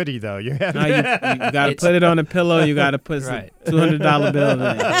 "Here's a goodie," though. You have No, you got to put it on the pillow. You got to put some Right. $200 bill in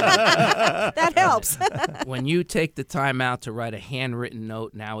it. That helps. When you take the time out to write a handwritten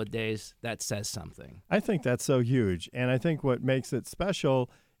note nowadays, that says something. I think that's so huge. And I think what makes it special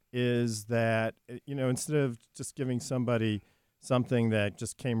is that, instead of just giving somebody something that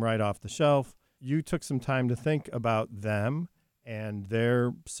just came right off the shelf, you took some time to think about them and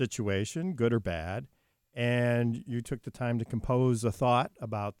their situation, good or bad, and you took the time to compose a thought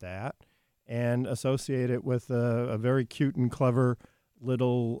about that and associate it with a very cute and clever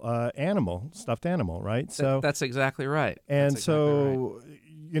little stuffed animal, right? So That's exactly right. and That's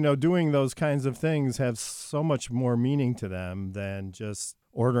exactly right. doing those kinds of things have so much more meaning to them than just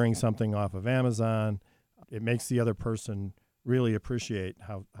ordering something off of Amazon. It makes the other person really appreciate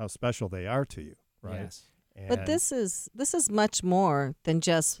how special they are to you, right? Yes. But this is much more than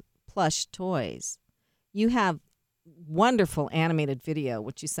just plush toys. You have wonderful animated video,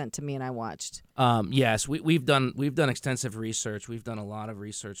 which you sent to me and I watched. Yes, we've done extensive research. We've done a lot of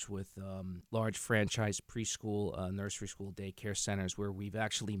research with large franchise preschool, nursery school, daycare centers, where we've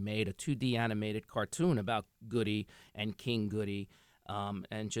actually made a 2D animated cartoon about Goodie and King Goodie,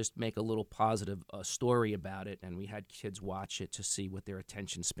 and just make a little positive story about it. And we had kids watch it to see what their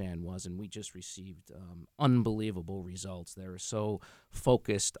attention span was, and we just received unbelievable results. They were so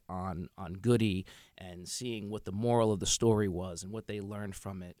focused on Goodie and seeing what the moral of the story was and what they learned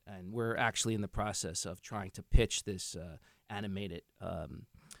from it. And we're actually in the process of trying to pitch this animated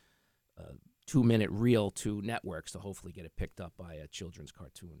 2-minute reel to networks to hopefully get it picked up by a children's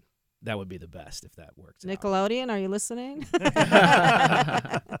cartoon. That would be the best if that works out. Nickelodeon, are you listening?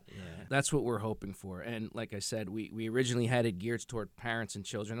 Yeah, that's what we're hoping for. And like I said, we originally had it geared toward parents and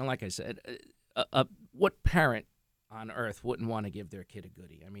children. And like I said, what parent on earth wouldn't want to give their kid a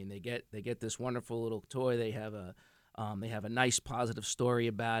goodie? I mean, they get this wonderful little toy. They have a They have a nice positive story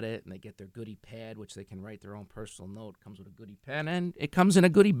about it, and they get their goodie pad, which they can write their own personal note. It comes with a goodie pen, and it comes in a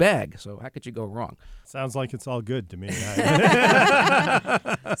goodie bag. So how could you go wrong? Sounds like it's all good to me.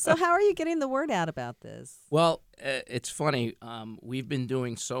 So how are you getting the word out about this? Well, it's funny. We've been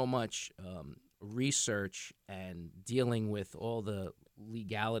doing so much research and dealing with all the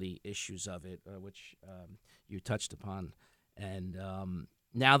legality issues of it, which you touched upon. And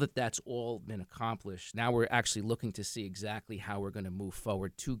now that that's all been accomplished, now we're actually looking to see exactly how we're going to move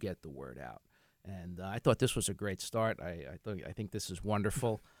forward to get the word out. And I thought this was a great start. I think this is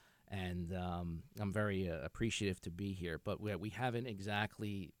wonderful. And I'm very appreciative to be here. But we haven't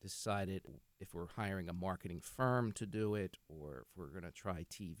exactly decided if we're hiring a marketing firm to do it, or if we're going to try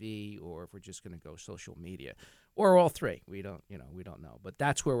TV, or if we're just going to go social media, or all three. We don't know. But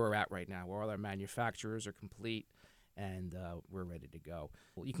that's where we're at right now, where all our manufacturers are complete, and we're ready to go.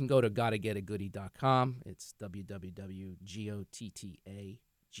 Well, you can go to gottaGetAGoodie.com. It's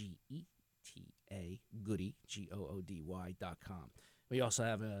www.gottagoody.com. We also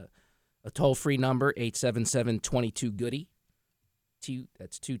have a toll-free number, 877-22-GOODY.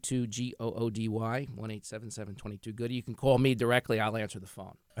 That's 22-GOODY, 1-877-22-GOODY. You can call me directly. I'll answer the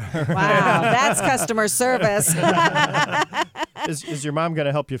phone. Wow, that's customer service. Is your mom going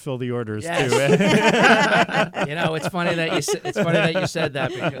to help you fill the orders Yes. too? It's funny that you said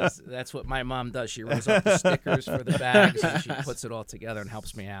that, because that's what my mom does. She rolls up the stickers for the bags, and she puts it all together and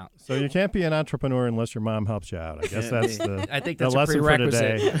helps me out. So you can't be an entrepreneur unless your mom helps you out. I guess that's I think the that's lesson a for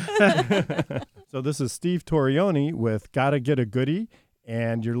prerequisite. today. So this is Steve Torioni with Gotta Get a Goodie,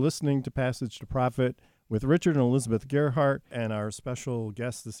 and you're listening to Passage to Profit with Richard and Elizabeth Gerhardt and our special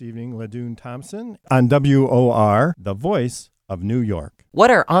guest this evening, LaDune Thompson, on WOR, the voice of New York. What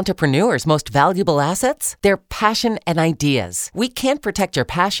are entrepreneurs' most valuable assets? Their passion and ideas. We can't protect your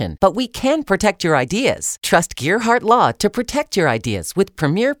passion, but we can protect your ideas. Trust Gerhardt Law to protect your ideas with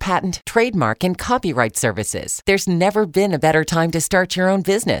premier patent, trademark, and copyright services. There's never been a better time to start your own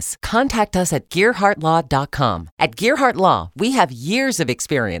business. Contact us at GerhardtLaw.com. At Gerhardt Law, we have years of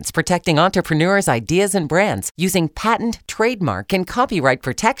experience protecting entrepreneurs' ideas and brands using patent, trademark, and copyright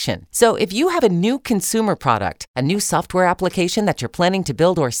protection. So if you have a new consumer product, a new software application that you're planning to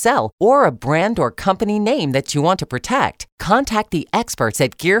build or sell, or a brand or company name that you want to protect, contact the experts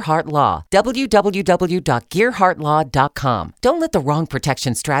at Gerhardt Law. www.gerhardtlaw.com. Don't let the wrong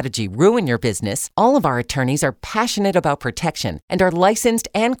protection strategy ruin your business. All of our attorneys are passionate about protection and are licensed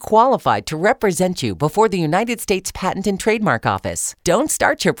and qualified to represent you before the United States Patent and Trademark Office. Don't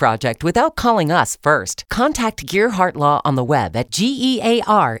start your project without calling us first. Contact Gerhardt Law on the web at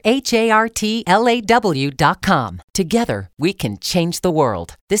GERHARTLAW.com. Together, we can change the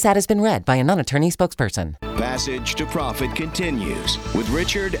world. This ad has been read by a non-attorney spokesperson. Passage to Profit continues with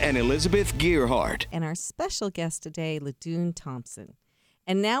Richard and Elizabeth Gerhardt. And our special guest today, LaDune Thompson.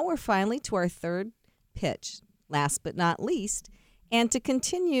 And now we're finally to our third pitch, last but not least. And to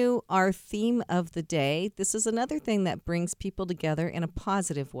continue our theme of the day, this is another thing that brings people together in a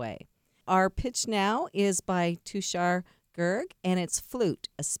positive way. Our pitch now is by Tushar Garg, and it's Flute,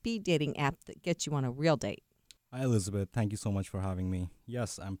 a speed dating app that gets you on a real date. Hi, Elizabeth. Thank you so much for having me.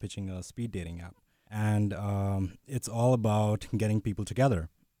 Yes, I'm pitching a speed dating app, and it's all about getting people together.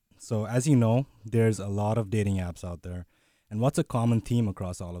 So as you know, there's a lot of dating apps out there, and what's a common theme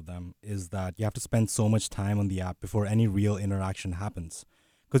across all of them is that you have to spend so much time on the app before any real interaction happens,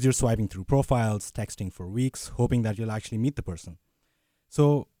 because you're swiping through profiles, texting for weeks, hoping that you'll actually meet the person.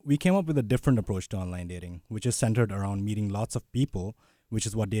 So we came up with a different approach to online dating, which is centered around meeting lots of people, which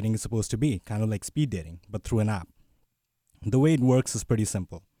is what dating is supposed to be, kind of like speed dating, but through an app. The way it works is pretty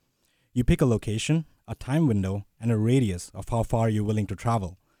simple. You pick a location, a time window, and a radius of how far you're willing to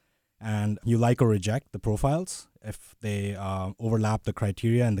travel. And you like or reject the profiles if they overlap the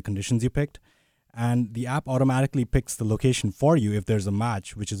criteria and the conditions you picked. And the app automatically picks the location for you if there's a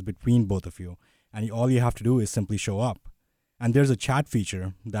match, which is between both of you. And all you have to do is simply show up. And there's a chat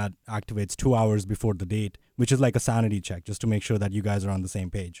feature that activates 2 hours before the date, which is like a sanity check, just to make sure that you guys are on the same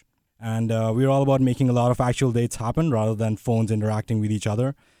page. And we're all about making a lot of actual dates happen rather than phones interacting with each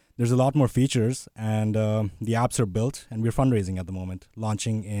other. There's a lot more features, and the apps are built, and we're fundraising at the moment,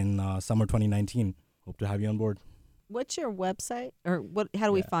 launching in summer 2019. Hope to have you on board. What's your website, or how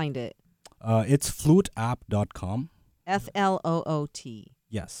do we find it? It's fluteapp.com. FLOOT.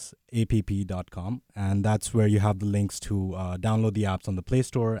 Yes, app.com, and that's where you have the links to download the apps on the Play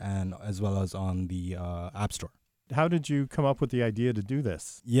Store and as well as on the App Store. How did you come up with the idea to do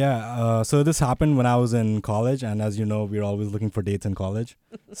this? Yeah, so this happened when I was in college, and as you know, we're always looking for dates in college.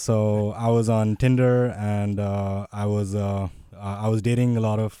 So I was on Tinder, and I was dating a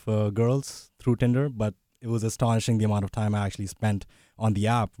lot of girls through Tinder, but it was astonishing the amount of time I actually spent on the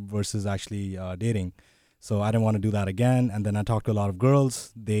app versus actually dating. So I didn't want to do that again. And then I talked to a lot of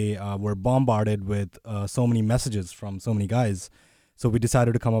girls. They were bombarded with so many messages from so many guys. So we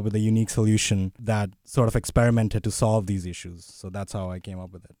decided to come up with a unique solution that sort of experimented to solve these issues. So that's how I came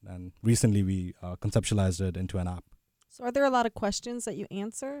up with it. And recently we conceptualized it into an app. So are there a lot of questions that you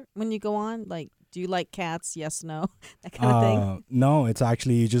answer when you go on? Like, do you like cats? Yes, no, that kind of thing? No, it's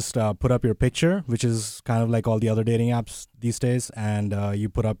actually you just put up your picture, which is kind of like all the other dating apps these days. And you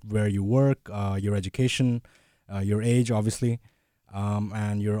put up where you work, your education, your age, obviously.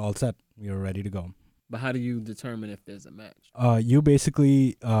 And you're all set. You're ready to go. But how do you determine if there's a match? You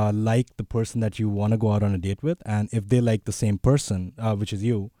basically like the person that you want to go out on a date with. And if they like the same person, which is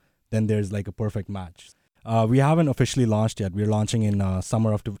you, then there's like a perfect match. We haven't officially launched yet. We're launching in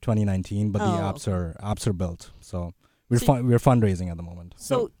summer of 2019, but the apps are built. So we're fundraising at the moment.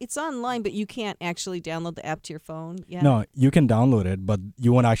 So it's online, but you can't actually download the app to your phone yet? No, you can download it, but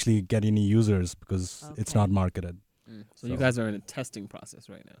you won't actually get any users because it's not marketed. So you guys are in a testing process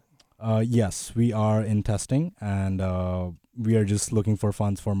right now? Yes, we are in testing, and we are just looking for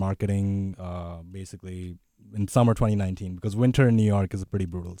funds for marketing basically in summer 2019 because winter in New York is pretty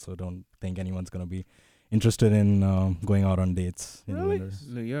brutal, so don't think anyone's going to be interested in going out on dates in the winter.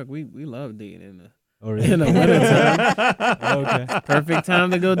 New York, we love dating in the really? In the wintertime. Okay. Perfect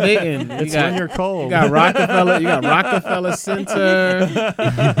time to go dating. When you're cold. You got Rockefeller Center.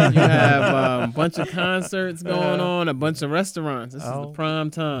 You have a bunch of concerts going on, a bunch of restaurants. This is the prime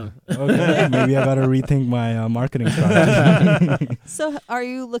time. Okay, maybe I gotta rethink my marketing strategy. So are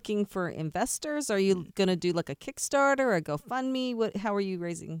you looking for investors? Are you going to do like a Kickstarter or a GoFundMe? How are you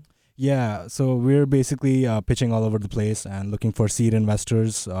raising? Yeah, so we're basically pitching all over the place and looking for seed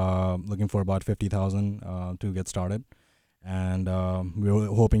investors, looking for about 50,000 to get started. And we're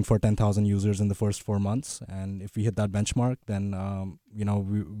hoping for 10,000 users in the first 4 months. And if we hit that benchmark, then,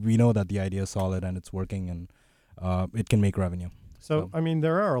 we know that the idea is solid and it's working and it can make revenue. So, I mean,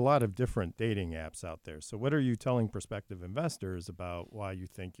 there are a lot of different dating apps out there. So what are you telling prospective investors about why you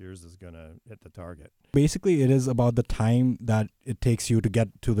think yours is going to hit the target? Basically, it is about the time that it takes you to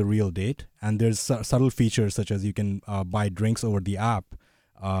get to the real date. And there's subtle features such as you can buy drinks over the app,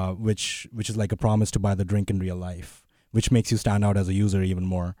 which is like a promise to buy the drink in real life, which makes you stand out as a user even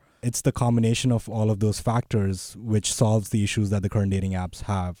more. It's the combination of all of those factors which solves the issues that the current dating apps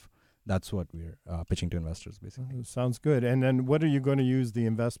have. That's what we're pitching to investors, basically. Sounds good. And then what are you going to use the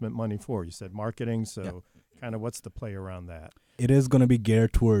investment money for? You said marketing, so kind of what's the play around that? It is going to be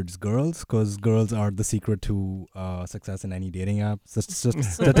geared towards girls because girls are the secret to success in any dating app.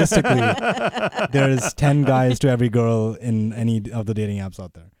 Statistically, there's 10 guys to every girl in any of the dating apps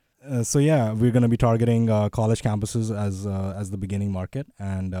out there. We're going to be targeting college campuses as the beginning market,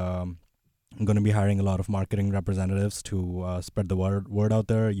 and I'm going to be hiring a lot of marketing representatives to spread the word out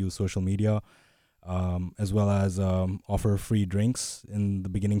there, use social media, as well as offer free drinks in the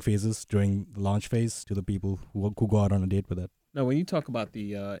beginning phases during the launch phase to the people who go out on a date with it. Now, when you talk about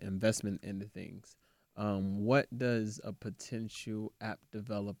the investment end of things, what does a potential app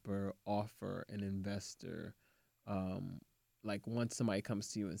developer offer an investor? Like once somebody comes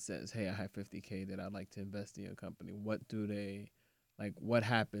to you and says, hey, I have $50K that I'd like to invest in your company, what do they... Like, what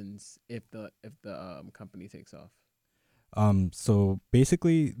happens if the company takes off? So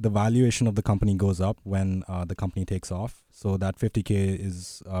basically, the valuation of the company goes up when the company takes off. So that 50K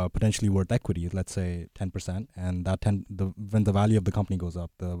is potentially worth equity, let's say 10%. And that when the value of the company goes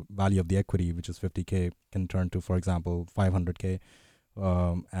up, the value of the equity, which is 50K, can turn to, for example, 500K.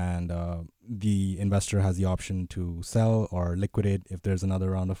 And the investor has the option to sell or liquidate if there's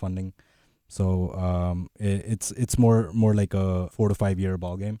another round of funding. So it's more like a 4 to 5 year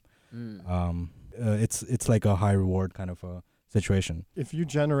ball game. It's like a high reward kind of a situation. If you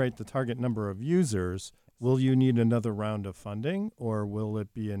generate the target number of users, will you need another round of funding, or will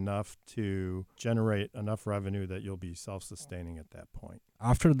it be enough to generate enough revenue that you'll be self-sustaining at that point?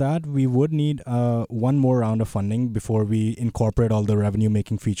 After that, we would need one more round of funding before we incorporate all the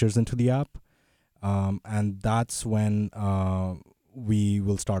revenue-making features into the app, and that's when we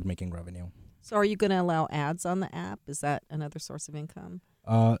will start making revenue. So are you going to allow ads on the app? Is that another source of income?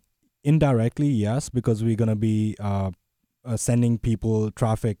 Indirectly, yes, because we're going to be sending people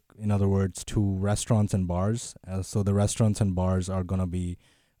traffic, in other words, to restaurants and bars. So the restaurants and bars are going to be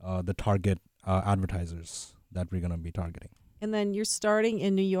the target advertisers that we're going to be targeting. And then you're starting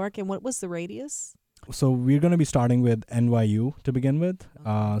in New York, and what was the radius? So we're going to be starting with NYU to begin with.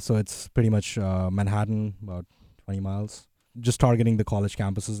 So it's pretty much Manhattan, about 20 miles. Just targeting the college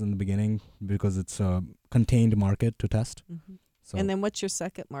campuses in the beginning because it's a contained market to test. Mm-hmm. So and then what's your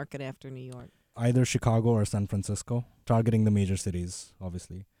second market after New York? either Chicago or San Francisco, targeting the major cities,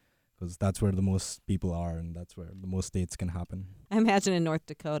 obviously, because that's where the most people are and that's where the most dates can happen. I imagine in North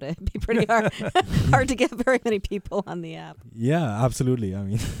Dakota, it'd be pretty hard to get very many people on the app. Yeah, absolutely. I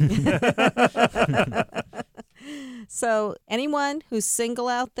mean, So anyone who's single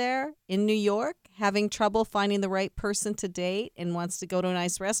out there in New York, having trouble finding the right person to date and wants to go to a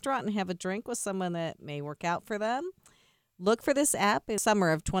nice restaurant and have a drink with someone that may work out for them, look for this app in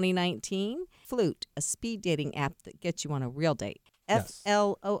summer of 2019. Floot, a speed dating app that gets you on a real date. Yes.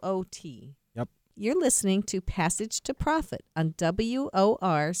 FLOOT. Yep. You're listening to Passage to Profit on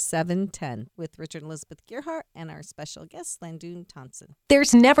WOR 710 with Richard and Elizabeth Gearhart and our special guest, Landun Thompson.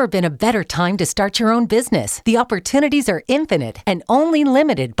 There's never been a better time to start your own business. The opportunities are infinite and only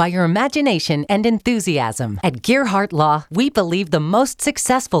limited by your imagination and enthusiasm. At Gearhart Law, we believe the most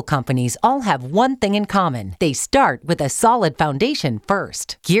successful companies all have one thing in common. They start with a solid foundation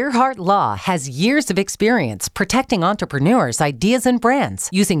first. Gearhart Law has years of experience protecting entrepreneurs' ideas and brands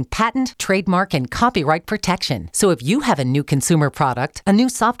using patent, trademark, and copyright protection. So if you have a new consumer product, a new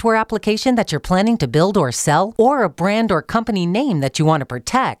software application that you're planning to build or sell, or a brand or company name that you want to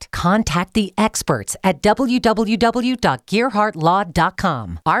protect, contact the experts at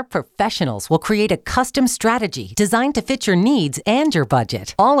www.gearhartlaw.com. Our professionals will create a custom strategy designed to fit your needs and your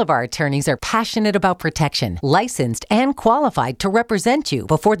budget. All of our attorneys are passionate about protection, licensed and qualified to represent you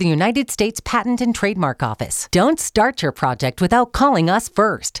before the United States Patent and Trademark Office. Don't start your project without calling us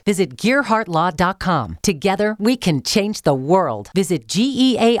first. Visit gearhartlaw.com. Together, we can change the world. Visit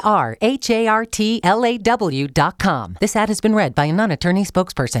GEARHARTLAW.com. This ad has been read by a non-attorney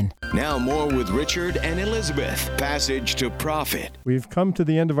spokesperson. Now more with Richard and Elizabeth. Passage to Profit. We've come to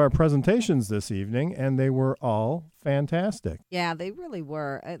the end of our presentations this evening, and they were all fantastic. Yeah, they really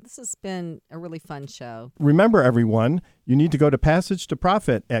were. This has been a really fun show. Remember, everyone, you need to go to Passage to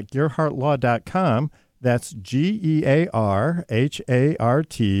Profit at gearhartlaw.com. That's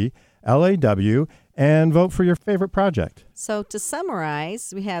GEARHARTLAW, and vote for your favorite project. So to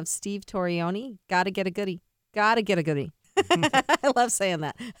summarize, we have Steve Torioni, gotta get a goodie. Gotta get a goodie. I love saying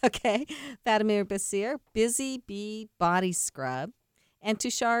that. Okay. Fatimir Basir, Busy Bee Body Scrub. And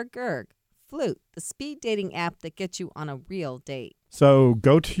Tushar Gerg, Floot, the speed dating app that gets you on a real date. So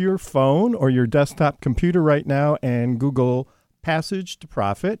go to your phone or your desktop computer right now and Google Passage to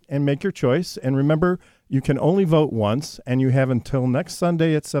Profit and make your choice. And remember, you can only vote once, and you have until next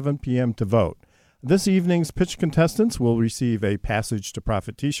Sunday at 7 p.m. to vote. This evening's pitch contestants will receive a Passage to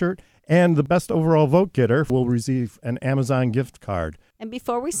Profit t-shirt, and the best overall vote getter will receive an Amazon gift card. And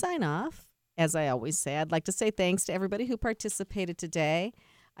before we sign off, as I always say, I'd like to say thanks to everybody who participated today.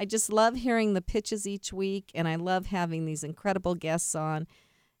 I just love hearing the pitches each week, and I love having these incredible guests on.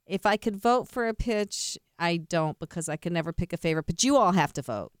 If I could vote for a pitch, I don't, because I can never pick a favorite, but you all have to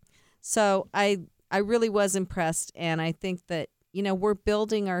vote. So I really was impressed, and I think that, you know, we're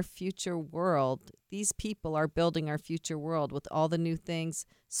building our future world. These people are building our future world with all the new things,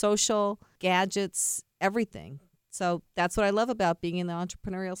 social, gadgets, everything. So that's what I love about being in the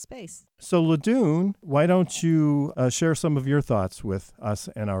entrepreneurial space. So Landun, why don't you share some of your thoughts with us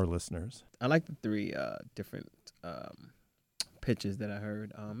and our listeners? I like the three different pitches that I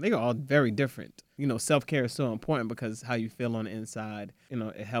heard. They are all very different. You know, self-care is so important because how you feel on the inside, you know,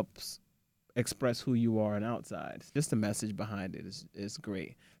 it helps express who you are on outside. Just the message behind it is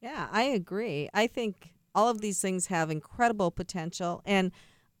great. Yeah, I agree. I think all of these things have incredible potential, and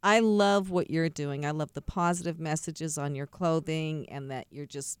I love what you're doing. I love the positive messages on your clothing and that you're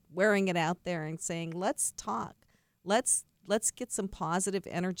just wearing it out there and saying, let's talk. Let's get some positive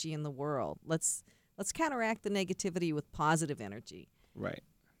energy in the world. Let's counteract the negativity with positive energy. Right.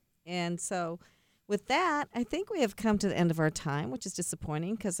 And so with that, I think we have come to the end of our time, which is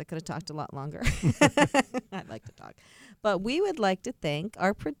disappointing because I could have talked a lot longer. I'd like to talk. But we would like to thank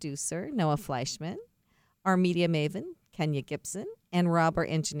our producer, Noah Fleischman, our media maven, Kenya Gibson, and Rob, our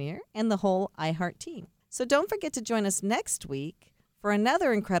engineer, and the whole iHeart team. So don't forget to join us next week for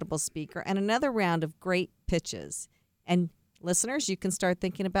another incredible speaker and another round of great pitches. And listeners, you can start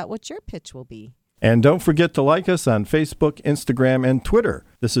thinking about what your pitch will be. And don't forget to like us on Facebook, Instagram, and Twitter.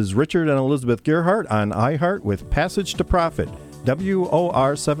 This is Richard and Elizabeth Gearhart on iHeart with Passage to Profit,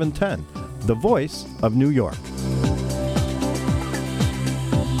 WOR 710, the voice of New York.